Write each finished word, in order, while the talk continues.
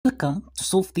Welcome to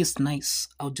solve this nice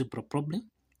algebra problem,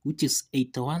 which is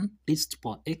 81 raised to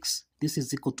power x. This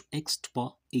is equal to x to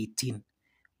power 18.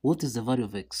 What is the value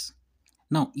of x?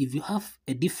 Now, if you have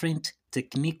a different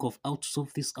technique of how to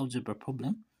solve this algebra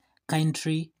problem,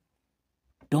 kindly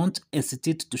don't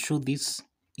hesitate to show this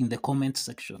in the comment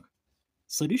section.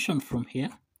 Solution from here.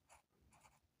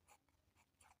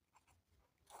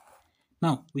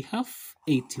 Now, we have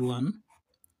 81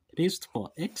 raised to power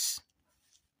x.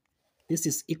 This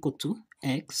is equal to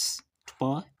x to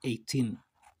power 18.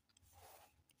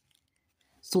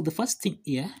 So the first thing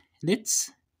here,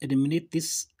 let's eliminate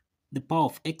the power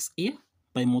of x here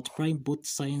by multiplying both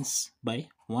signs by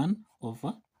 1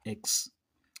 over x.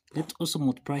 Let's also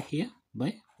multiply here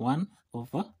by 1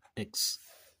 over x.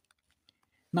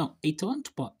 Now, 81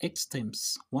 to power x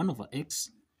times 1 over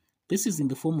x, this is in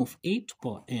the form of a to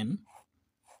power n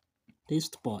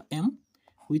raised to power m,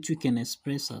 which we can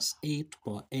express as a to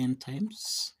power n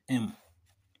times m.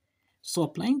 So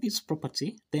applying this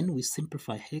property, then we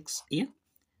simplify x here.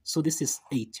 So this is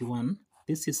 81.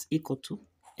 This is equal to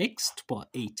x to power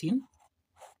 18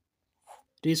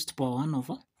 raised to power 1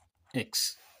 over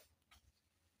x.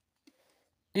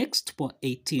 X to power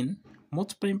 18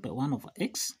 multiplying by 1 over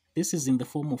x. This is in the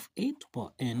form of a to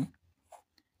power n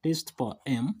raised to power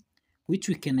m, which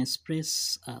we can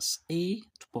express as a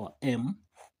to power m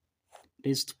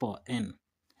raised to power n.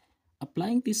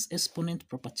 Applying this exponent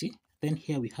property, then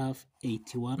here we have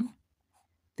 81.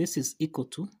 This is equal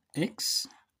to x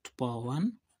to power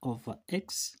 1 over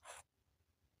x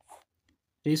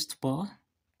raised to power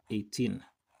 18.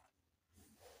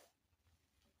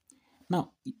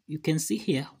 Now, you can see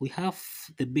here we have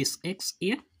the base x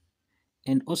here,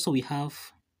 and also we have,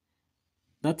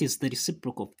 that is the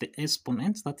reciprocal of the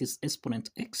exponent, that is exponent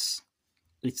x.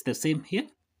 It's the same here.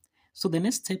 So the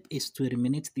next step is to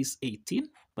eliminate this 18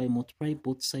 by multiplying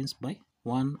both signs by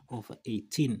 1 over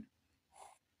 18.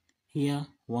 Here,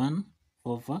 1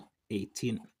 over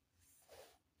 18.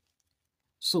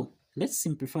 So let's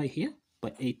simplify here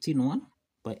by 18 1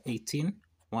 by 18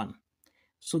 1.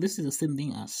 So this is the same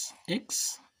thing as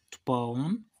x to power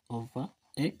 1 over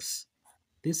x.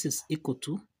 This is equal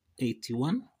to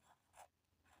 81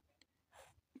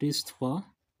 raised to power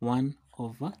 1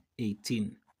 over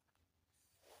 18.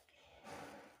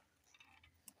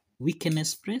 We can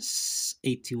express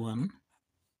 81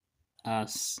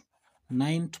 as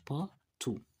 9 to power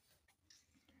 2.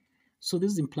 So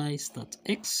this implies that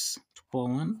x to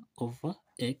power 1 over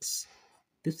x,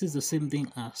 this is the same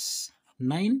thing as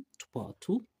 9 to power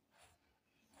 2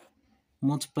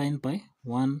 multiplying by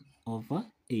 1 over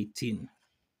 18.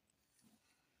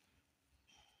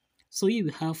 So here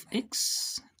we have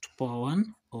x to power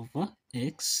 1 over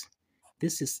x.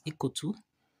 This is equal to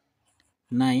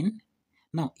 9.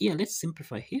 Now here let's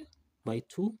simplify here by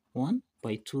 2, 1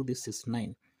 by 2, this is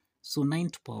 9. So 9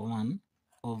 to power 1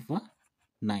 over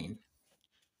 9.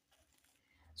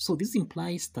 So this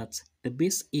implies that the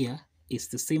base here is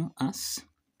the same as,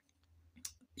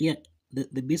 here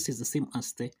the base is the same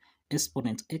as the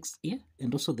exponent x here,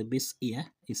 and also the base here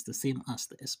is the same as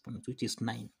the exponent, which is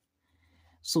 9.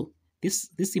 So this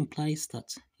implies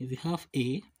that if you have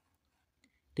a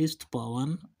raised to power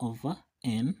 1 over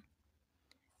n,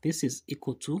 this is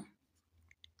equal to,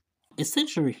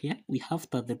 essentially here we have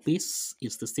that the base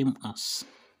is the same as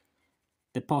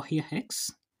the power here x,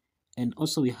 and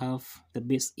also we have the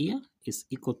base here is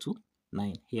equal to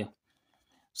 9 here.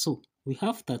 So we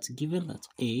have that given that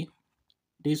a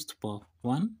raised to power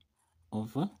 1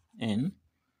 over n,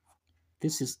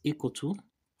 this is equal to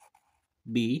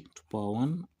b to power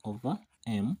 1 over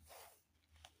m.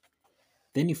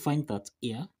 Then you find that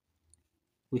here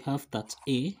we have that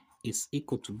a is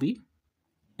equal to b,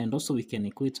 and also we can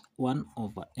equate 1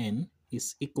 over n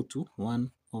is equal to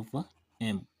 1 over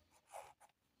m.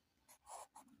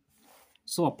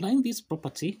 So applying this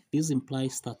property, this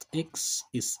implies that x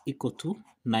is equal to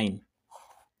 9.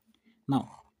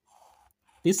 Now,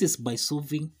 this is by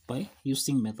solving by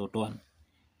using method 1.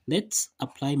 Let's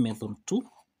apply method 2.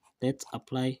 Let's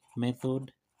apply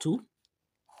method 2.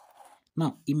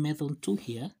 Now, in method 2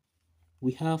 here,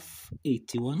 we have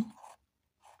 81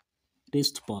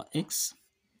 raised to power x.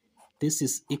 This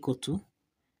is equal to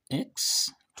x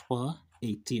to power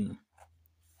 18.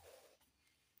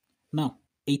 Now,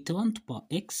 81 to power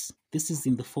x, this is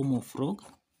in the form of log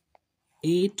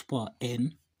a to power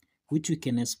n, which we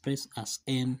can express as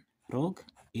n log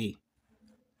a.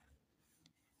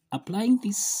 Applying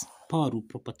this power rule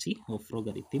property of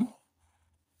logarithm,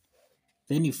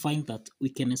 then you find that we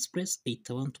can express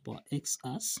 81 to power x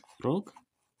as log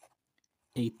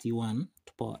 81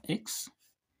 to power x.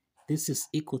 This is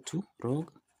equal to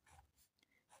log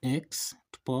x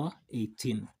to power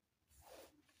 18.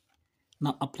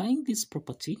 Now applying this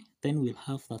property, then we'll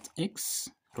have that x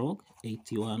log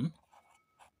 81,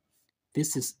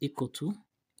 this is equal to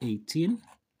 18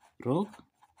 log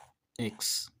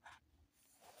x.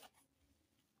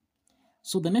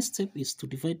 So the next step is to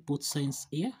divide both signs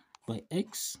here by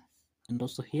x and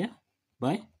also here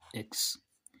by x.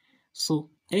 So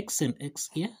x and x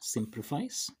here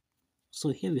simplifies. So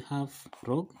here we have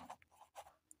log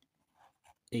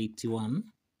 81.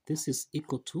 This is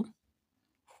equal to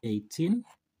 18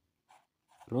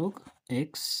 log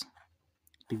x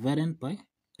divided by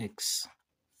x.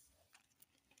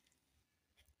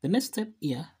 The next step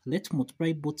here, let's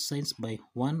multiply both sides by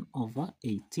 1 over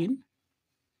 18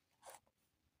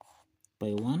 by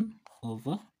 1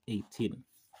 over 18.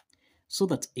 So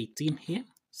that 18 here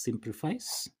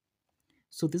simplifies.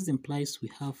 So this implies we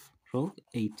have log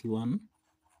 81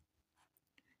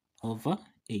 over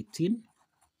 18.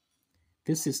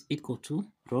 This is equal to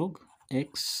log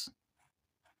x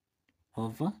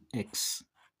over x.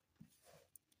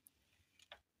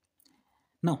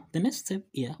 Now, the next step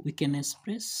here, we can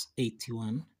express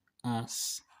 81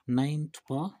 as 9 to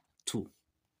the power 2.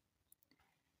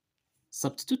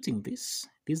 Substituting this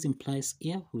implies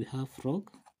here we have log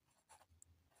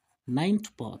 9 to the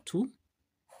power 2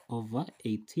 over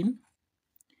 18.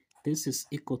 This is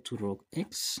equal to log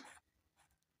x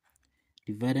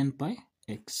divided by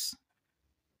x.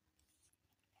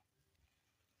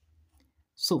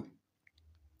 So,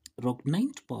 log 9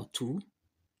 to the power 2,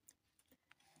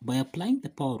 by applying the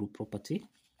power rule property,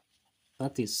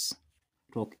 that is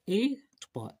log a to the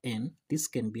power n, this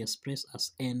can be expressed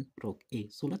as n log a.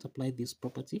 So let's apply this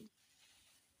property.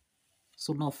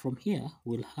 So now from here,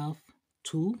 we'll have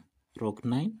 2 log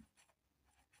 9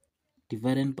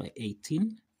 divided by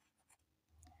 18.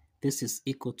 This is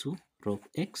equal to log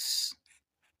x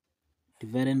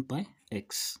divided by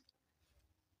x.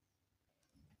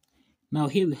 Now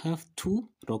here we have 2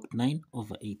 log 9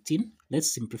 over 18.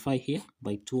 Let's simplify here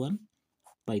by 2 1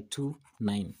 by 2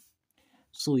 9.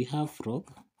 So we have log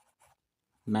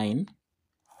 9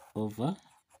 over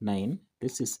 9.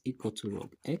 This is equal to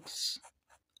log x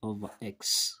over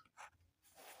x.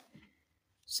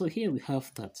 So here we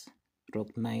have that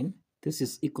log 9. This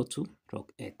is equal to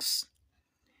log x.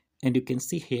 And you can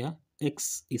see here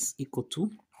x is equal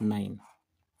to 9.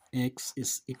 X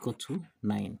is equal to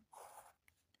 9.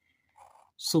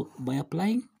 So by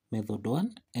applying method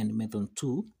 1 and method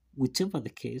 2, whichever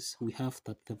the case, we have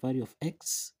that the value of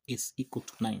x is equal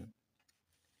to 9.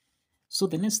 So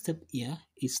the next step here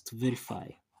is to verify.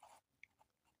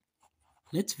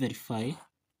 Let's verify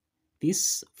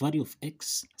this value of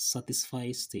x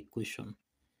satisfies the equation.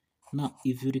 Now,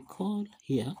 if you recall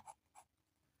here,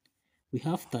 we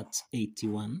have that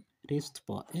 81 raised to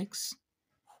power x.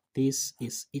 This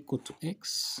is equal to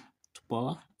x to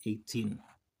power 18.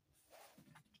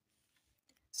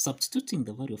 Substituting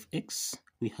the value of x,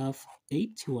 we have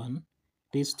 81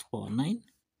 raised to power 9.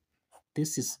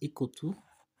 This is equal to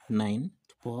 9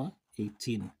 to power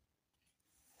 18.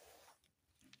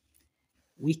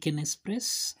 We can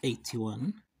express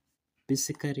 81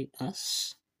 basically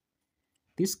as,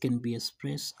 this can be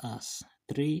expressed as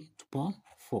 3 to power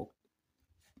 4.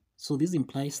 So this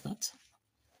implies that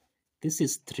this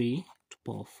is 3 to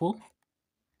power 4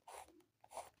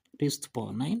 raised to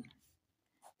power 9.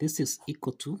 This is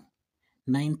equal to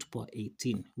 9 to power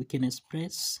 18. We can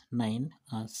express 9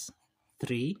 as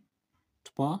 3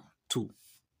 to power 2.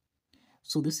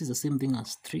 So this is the same thing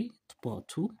as 3 to power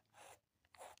 2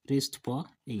 raised to power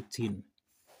 18.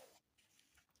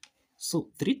 So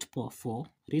 3 to power 4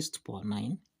 raised to power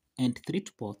 9 and 3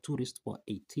 to power 2 raised to power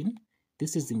 18.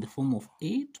 This is in the form of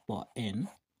a to power n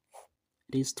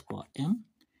raised to power m,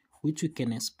 which we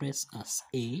can express as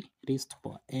a raised to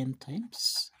power n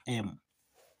times m.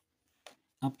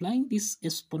 Applying this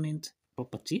exponent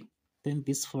property, then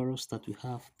this follows that we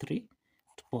have 3 to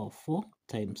the power 4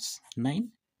 times 9.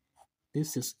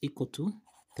 This is equal to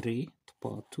 3 to the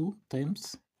power 2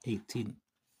 times 18.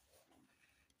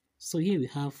 So here we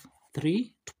have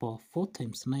 3 to the power 4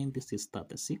 times 9. This is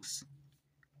 36,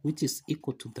 which is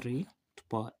equal to 3 to the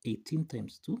power 18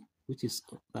 times 2, which is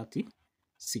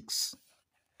 36.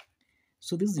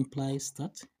 So this implies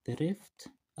that the left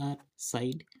hand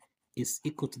side is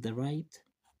equal to the right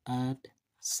hand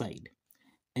side,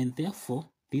 and therefore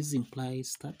this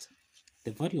implies that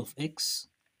the value of x,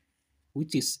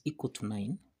 which is equal to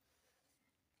 9,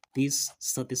 this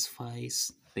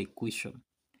satisfies the equation.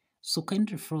 So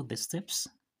kindly follow the steps,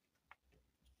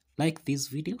 like this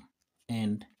video,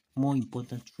 and more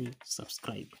importantly,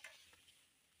 subscribe.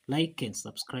 Like and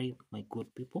subscribe, my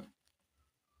good people.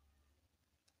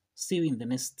 See you in the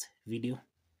next video.